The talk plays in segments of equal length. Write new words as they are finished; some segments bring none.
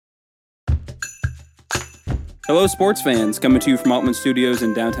Hello, sports fans. Coming to you from Altman Studios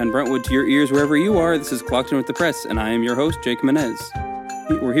in downtown Brentwood to your ears wherever you are. This is Clocked In with the Press, and I am your host, Jake Menez.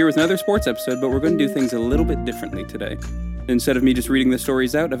 We're here with another sports episode, but we're going to do things a little bit differently today. Instead of me just reading the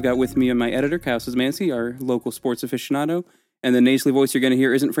stories out, I've got with me my editor, Kyle Szymanski, our local sports aficionado, and the nasally voice you're going to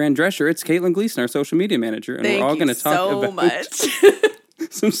hear isn't Fran Drescher, it's Caitlin Gleason, our social media manager, and we're all going to talk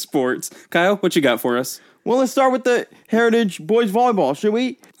about some sports. Kyle, what you got for us? Well, let's start with the Heritage Boys Volleyball, should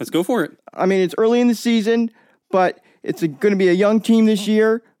we? Let's go for it. I mean, it's early in the season, but it's going to be a young team this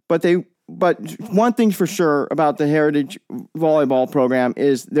year. But one thing's for sure about the Heritage Volleyball program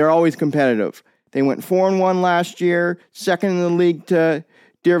is they're always competitive. They went 4-1 last year, second in the league to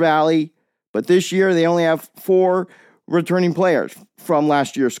Deer Valley. But this year, they only have 4 returning players from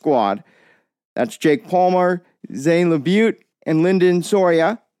last year's squad. That's Jake Palmer, Zane LeBute, and Lyndon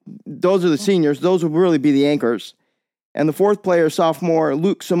Soria. Those are the seniors. Those will really be the anchors. And the fourth player, sophomore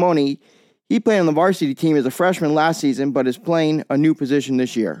Luke Simoni, he played on the varsity team as a freshman last season, but is playing a new position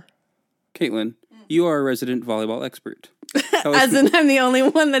this year. Caitlin, you are a resident volleyball expert. As in, I'm the only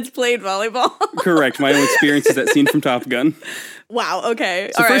one that's played volleyball. Correct. My own experience is that scene from Top Gun. Wow, okay.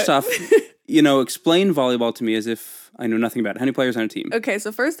 So first off, explain volleyball to me as if I know nothing about it. How many players on a team? Okay,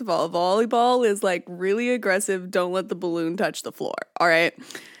 so first of all, volleyball is like really aggressive. Don't let the balloon touch the floor. All right.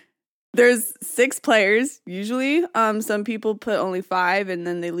 There's 6 players, usually. Some people put only 5, and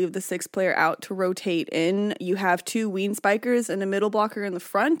then they leave the 6th player out to rotate in. You have 2 wing spikers and a middle blocker in the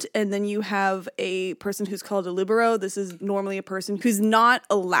front, and then you have a person who's called a libero. This is normally a person who's not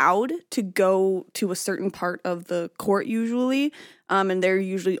allowed to go to a certain part of the court, usually, and they're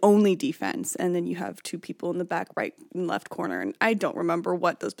usually only defense. And then you have 2 people in the back, right and left corner, and I don't remember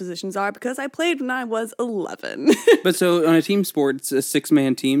what those positions are because I played when I was 11. But so on a team sport, it's a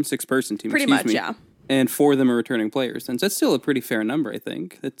 6-man team, 6-person team. Pretty much, yeah. And 4 of them are returning players. And so that's still a pretty fair number, I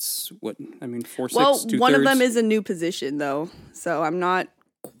think. That's 4, 6, well, 2/3. One of them is a new position, though. So I'm not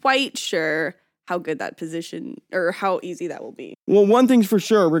quite sure how good that position or how easy that will be. Well, one thing's for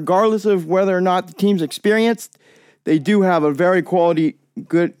sure, regardless of whether or not the team's experienced, they do have a very quality,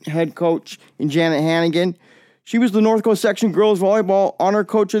 good head coach in Janet Hannigan. She was the North Coast Section Girls Volleyball Honor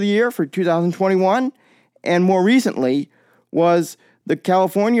Coach of the Year for 2021, and more recently was the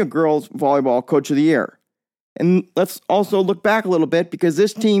California Girls Volleyball Coach of the Year. And let's also look back a little bit because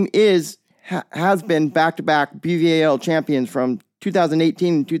this team has been back-to-back BVAL champions from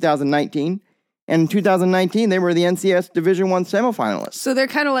 2018 and 2019. And in 2019, they were the NCS Division I semifinalists. So they're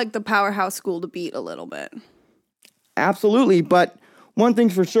kind of like the powerhouse school to beat a little bit. Absolutely, but one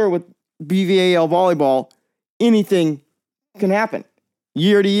thing's for sure with BVAL volleyball, anything can happen.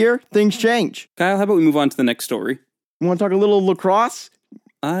 Year to year, things change. Kyle, how about we move on to the next story? You want to talk a little lacrosse?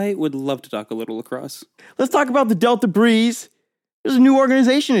 I would love to talk a little lacrosse. Let's talk about the Delta Breeze. There's a new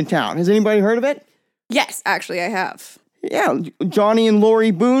organization in town. Has anybody heard of it? Yes, actually, I have. Yeah, Johnny and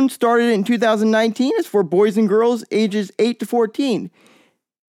Lori Boone started it in 2019. It's for boys and girls ages 8 to 14.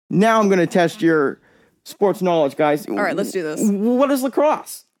 Now I'm going to test your sports knowledge, guys. All right, let's do this. What is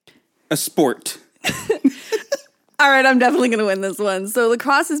lacrosse? A sport. All right, I'm definitely going to win this one. So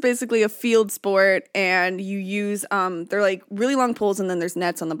lacrosse is basically a field sport, and you use, they're like really long poles, and then there's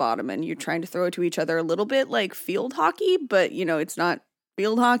nets on the bottom, and you're trying to throw it to each other a little bit like field hockey, but, it's not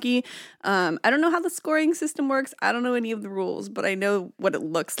field hockey. I don't know how the scoring system works. I don't know any of the rules, but I know what it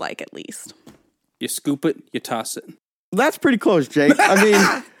looks like at least. You scoop it, you toss it. That's pretty close, Jake. I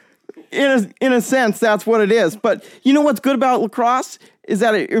mean, in a sense, that's what it is. But you know what's good about lacrosse is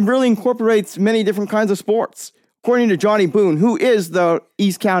that it really incorporates many different kinds of sports. According to Johnny Boone, who is the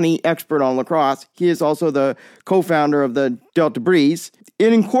East County expert on lacrosse, he is also the co-founder of the Delta Breeze.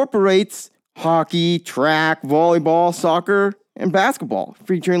 It incorporates hockey, track, volleyball, soccer, and basketball,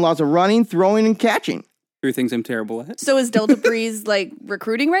 featuring lots of running, throwing, and catching. 3 things I'm terrible at. So is Delta Breeze like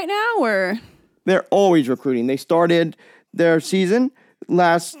recruiting right now, or? They're always recruiting. They started their season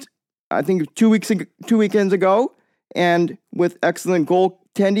last, I think, 2 weekends ago, and with excellent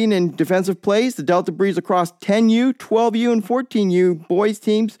goaltending and defensive plays, the Delta Breeze across 10U, 12U, and 14U boys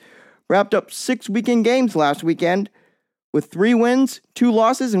teams wrapped up 6 weekend games last weekend with 3 wins, 2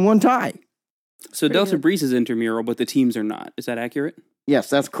 losses, and 1 tie. So Delta Breeze is intramural, but the teams are not. Is that accurate? Yes,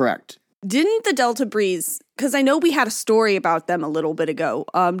 that's correct. Didn't the Delta Breeze, because I know we had a story about them a little bit ago,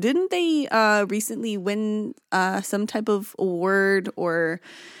 didn't they recently win some type of award or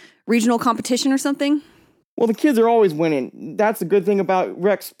regional competition or something? Well, the kids are always winning. That's the good thing about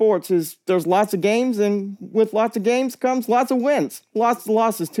rec sports is there's lots of games, and with lots of games comes lots of wins. Lots of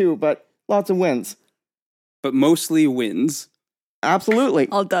losses too, but lots of wins. But mostly wins. Absolutely.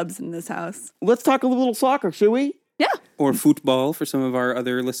 All dubs in this house. Let's talk a little soccer, should we? Yeah. Or football for some of our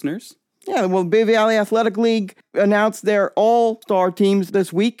other listeners. Yeah, well, Bay Valley Athletic League announced their all-star teams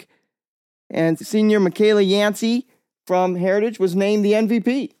this week, and senior Michaela Yancey from Heritage was named the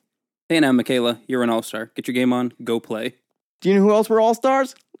MVP. Hey now, Michaela, you're an all-star. Get your game on. Go play. Do you know who else were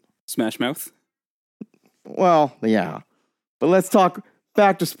all-stars? Smash Mouth. Well, yeah. But let's talk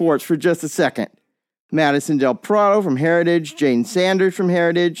back to sports for just a second. Madison Del Prado from Heritage, Jane Sanders from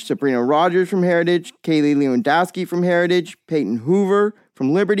Heritage, Sabrina Rogers from Heritage, Kaylee Lewandowski from Heritage, Peyton Hoover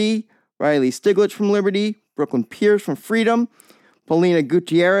from Liberty, Riley Stiglich from Liberty, Brooklyn Pierce from Freedom, Paulina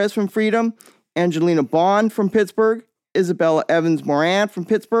Gutierrez from Freedom, Angelina Bond from Pittsburgh, Isabella Evans Moran from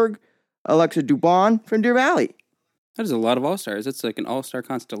Pittsburgh, Alexa Dubon from Deer Valley. That is a lot of all-stars. That's like an all-star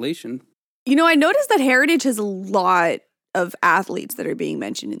constellation. You know, I noticed that Heritage has a lot of athletes that are being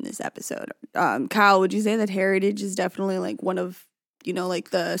mentioned in this episode. Kyle, would you say that Heritage is definitely like one of, you know, like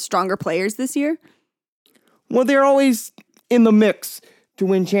the stronger players this year? Well, they're always in the mix to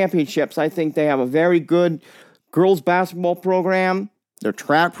win championships. I think they have a very good girls basketball program. Their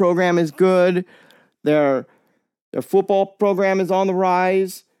track program is good. Their football program is on the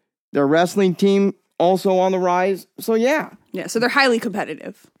rise. Their wrestling team also on the rise. So, yeah. Yeah, so they're highly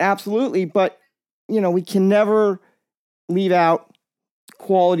competitive. Absolutely. But, you know, we can never leave out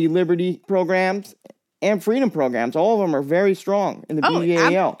quality Liberty programs and Freedom programs. All of them are very strong in the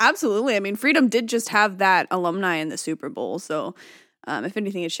BVAL. Absolutely. I mean, Freedom did just have that alumni in the Super Bowl. So, if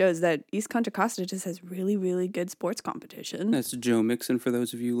anything, it shows that East Contra Costa just has really, really good sports competition. That's Joe Mixon for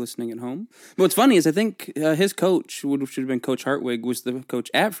those of you listening at home. But what's funny is I think his coach, which should have been Coach Hartwig, was the coach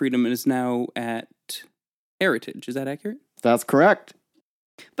at Freedom and is now at Heritage. Is that accurate? That's correct.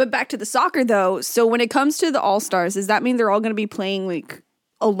 But back to the soccer, though. So when it comes to the All-Stars, does that mean they're all going to be playing like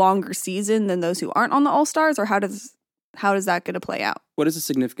a longer season than those who aren't on the All-Stars? Or how does that going to play out? What is the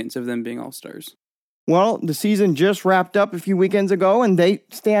significance of them being All-Stars? Well, the season just wrapped up a few weekends ago, and they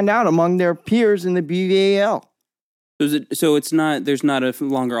stand out among their peers in the BVAL. So it's not, there's not a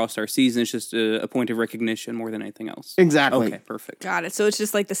longer All-Star season, it's just a point of recognition more than anything else. Exactly. Okay, perfect. Got it. So it's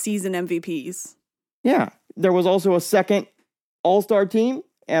just like the season MVPs. Yeah. There was also a second All-Star team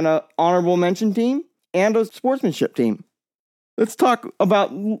and an honorable mention team and a sportsmanship team. Let's talk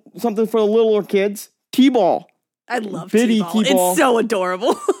about something for the littler kids. T-ball. I love Biddy T-ball. T-ball. It's so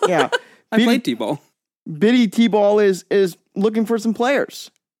adorable. Yeah. I played T-ball. Biddy T-ball is looking for some players,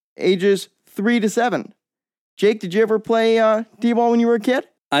 ages 3 to 7. Jake, did you ever play T-ball when you were a kid?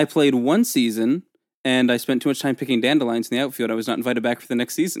 I played one season, and I spent too much time picking dandelions in the outfield. I was not invited back for the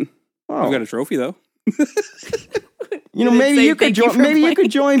next season. Oh. I've got a trophy, though. You know, maybe you could join. Maybe you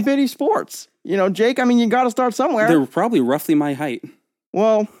could join Biddy Sports. You know, Jake. I mean, you got to start somewhere. They're probably roughly my height.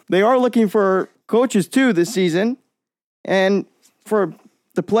 Well, they are looking for coaches too this season, and for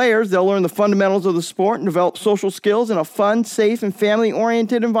the players, they'll learn the fundamentals of the sport and develop social skills in a fun, safe, and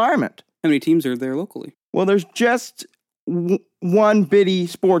family-oriented environment. How many teams are there locally? Well, there's just one Biddy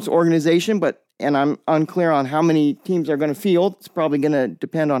Sports organization, and I'm unclear on how many teams are going to field. It's probably going to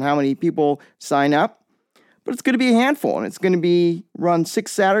depend on how many people sign up. But it's going to be a handful, and it's going to be run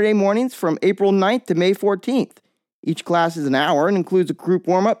 6 Saturday mornings from April 9th to May 14th. Each class is an hour and includes a group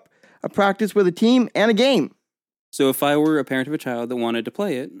warm-up, a practice with a team, and a game. So if I were a parent of a child that wanted to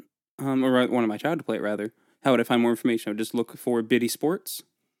play it, or wanted my child to play it, rather, how would I find more information? I would just look for Biddy Sports?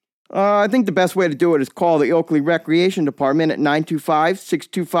 I think the best way to do it is call the Oakley Recreation Department at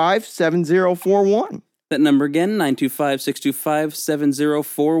 925-625-7041. That number again,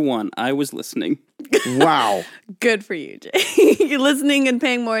 925-625-7041. I was listening. Wow. Good for you, Jay. You're listening and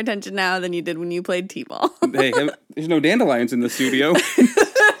paying more attention now than you did when you played T-ball. Hey, there's no dandelions in the studio.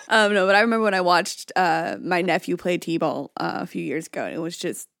 No, but I remember when I watched my nephew play T-ball a few years ago, and it was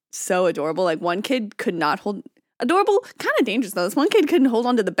just so adorable. Like, one kid could not hold... Adorable, kind of dangerous though. This one kid couldn't hold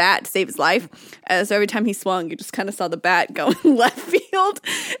onto the bat to save his life. So every time he swung, you just kind of saw the bat going left field.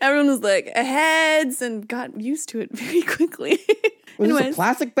 Everyone was like, heads, and got used to it very quickly. Was this a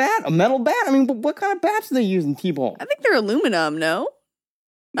plastic bat? A metal bat? I mean, what kind of bats do they use in T-ball? I think they're aluminum, no?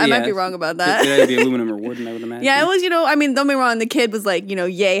 I might be wrong about that. It'd be aluminum or wooden, I would imagine. Yeah, it was, I mean, don't be wrong. The kid was like,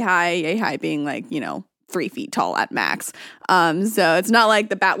 yay high being like, 3 feet tall at max. So it's not like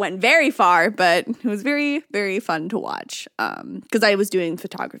the bat went very far, but it was very, very fun to watch. Because I was doing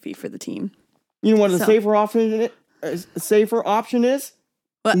photography for the team. You know what a safer option is?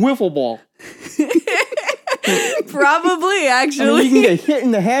 What? Wiffle ball. Probably, actually. I mean, you can get hit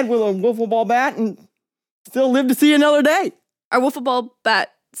in the head with a wiffle ball bat and still live to see another day. Are wiffle ball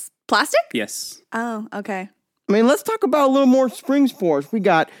bats plastic? Yes. Oh, okay. I mean, let's talk about a little more spring sports. We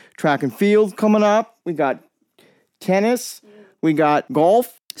got track and field coming up. We got tennis. We got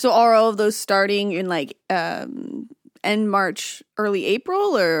golf. So are all of those starting in like end March, early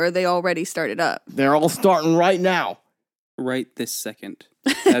April, or are they already started up? They're all starting right now. Right this second,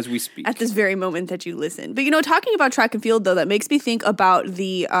 as we speak. At this very moment that you listen. But, talking about track and field, though, that makes me think about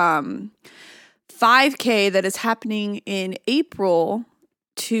the 5K that is happening in April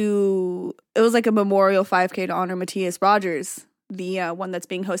it was like a memorial 5K to honor Matthias Rogers, the one that's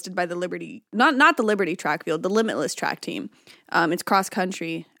being hosted by the Liberty, not the Liberty track field, the Limitless track team. It's cross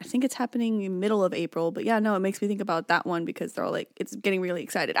country. I think it's happening in middle of April. But yeah, no, it makes me think about that one because they're all like, it's getting really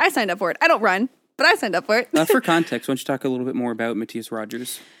excited. I signed up for it. I don't run, but I signed up for it. For context, why don't you talk a little bit more about Matthias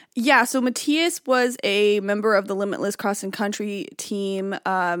Rogers? Yeah, so Matthias was a member of the Limitless cross and country team.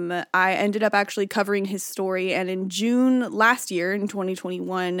 I ended up actually covering his story, and in June last year, in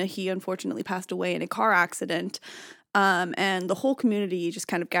 2021, he unfortunately passed away in a car accident. And the whole community just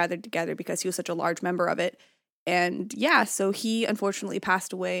kind of gathered together because he was such a large member of it. And yeah, so he unfortunately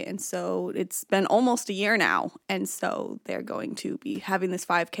passed away, and so it's been almost a year now. And so they're going to be having this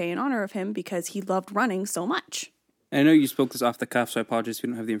 5K in honor of him because he loved running so much. I know you spoke this off the cuff, so I apologize if you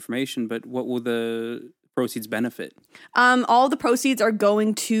don't have the information, but what will the proceeds benefit? All the proceeds are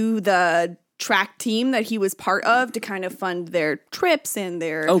going to the track team that he was part of to kind of fund their trips and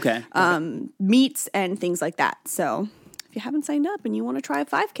their meets and things like that. So if you haven't signed up and you want to try a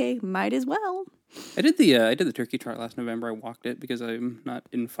 5K, might as well. I did the turkey trot last November. I walked it because I'm not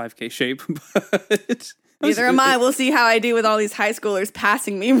in 5K shape, but neither am I. We'll see how I do with all these high schoolers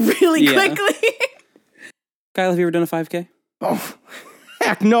passing me really quickly. Kyle, have you ever done a 5K? Oh,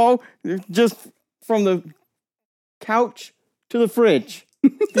 heck no. Just from the couch to the fridge.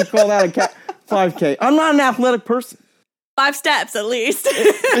 You call that a 5K. I'm not an athletic person. 5 steps, at least.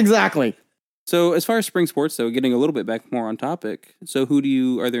 Exactly. So as far as spring sports, though, getting a little bit back more on topic, so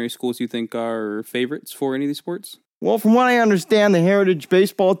are there any schools you think are favorites for any of these sports? Well, from what I understand, the Heritage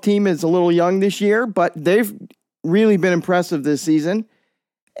baseball team is a little young this year, but they've really been impressive this season.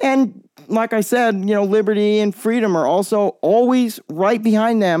 And like I said, Liberty and Freedom are also always right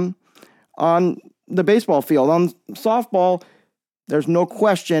behind them on the baseball field. On softball, there's no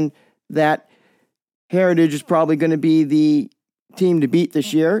question that Heritage is probably going to be the team to beat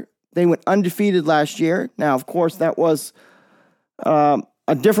this year. They went undefeated last year. Now, of course, that was a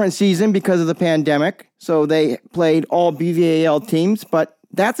different season because of the pandemic, so they played all BVAL teams, but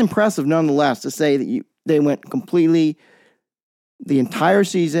that's impressive nonetheless to say that they went completely the entire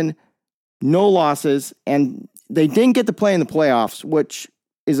season, no losses, and they didn't get to play in the playoffs, which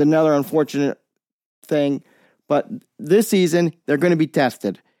is another unfortunate thing. But this season, they're going to be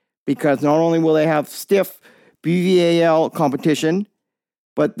tested because not only will they have stiff BVAL competition,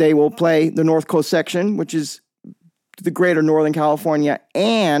 but they will play the North Coast section, which is the greater Northern California,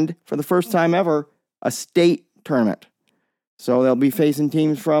 and for the first time ever, a state tournament. So they'll be facing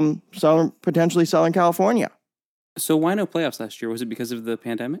teams from potentially Southern California. So why no playoffs last year? Was it because of the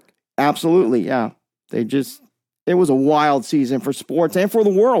pandemic? Absolutely, yeah. It was a wild season for sports and for the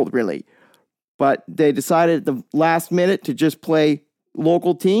world, really. But they decided at the last minute to just play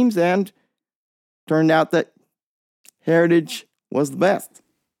local teams, and turned out that Heritage was the best.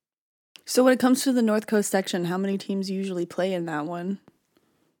 So when it comes to the North Coast section, how many teams usually play in that one?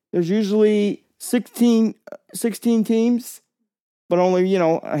 There's usually 16 teams, but only,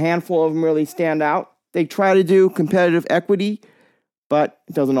 a handful of them really stand out. They try to do competitive equity, but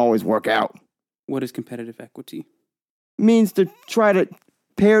it doesn't always work out. What is competitive equity? It means to try to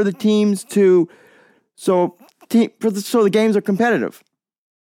pair the teams so the games are competitive.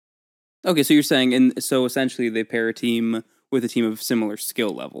 Okay, so you're saying, so essentially they pair a team with a team of similar skill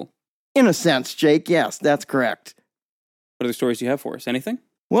level. In a sense, Jake, yes, that's correct. What other stories do you have for us? Anything?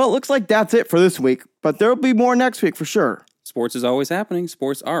 Well, it looks like that's it for this week, but there'll be more next week for sure. Sports is always happening.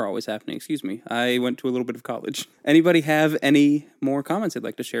 Sports are always happening, excuse me. I went to a little bit of college. Anybody have any more comments they'd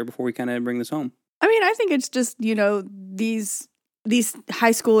like to share before we kind of bring this home? I mean, I think it's just, these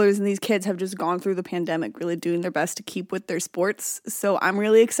high schoolers and these kids have just gone through the pandemic really doing their best to keep with their sports. So I'm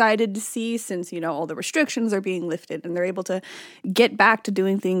really excited to see, since, all the restrictions are being lifted and they're able to get back to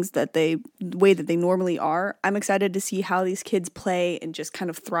doing things the way that they normally are. I'm excited to see how these kids play and just kind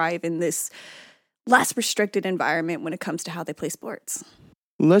of thrive in this less restricted environment when it comes to how they play sports.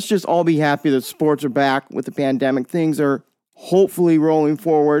 Let's just all be happy that sports are back with the pandemic. Things are hopefully rolling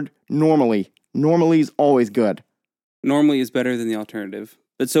forward normally. Normally is always good. Normally is better than the alternative.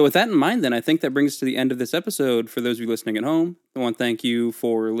 But so with that in mind, then, I think that brings us to the end of this episode. For those of you listening at home, I want to thank you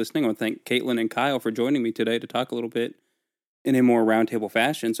for listening. I want to thank Caitlin and Kyle for joining me today to talk a little bit in a more roundtable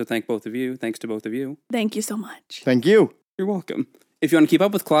fashion. So thank both of you. Thanks to both of you. Thank you so much. Thank you. You're welcome. If you want to keep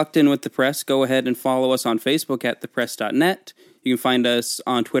up with Clocked In with the Press, go ahead and follow us on Facebook at thepress.net. You can find us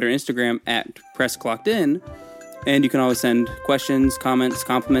on Twitter and Instagram at PressClockedIn. And you can always send questions, comments,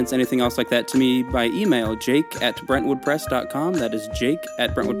 compliments, anything else like that to me by email, jake@brentwoodpress.com. That is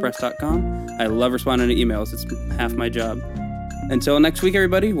jake@brentwoodpress.com. I love responding to emails. It's half my job. Until next week,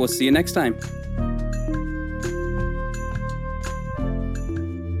 everybody, we'll see you next time.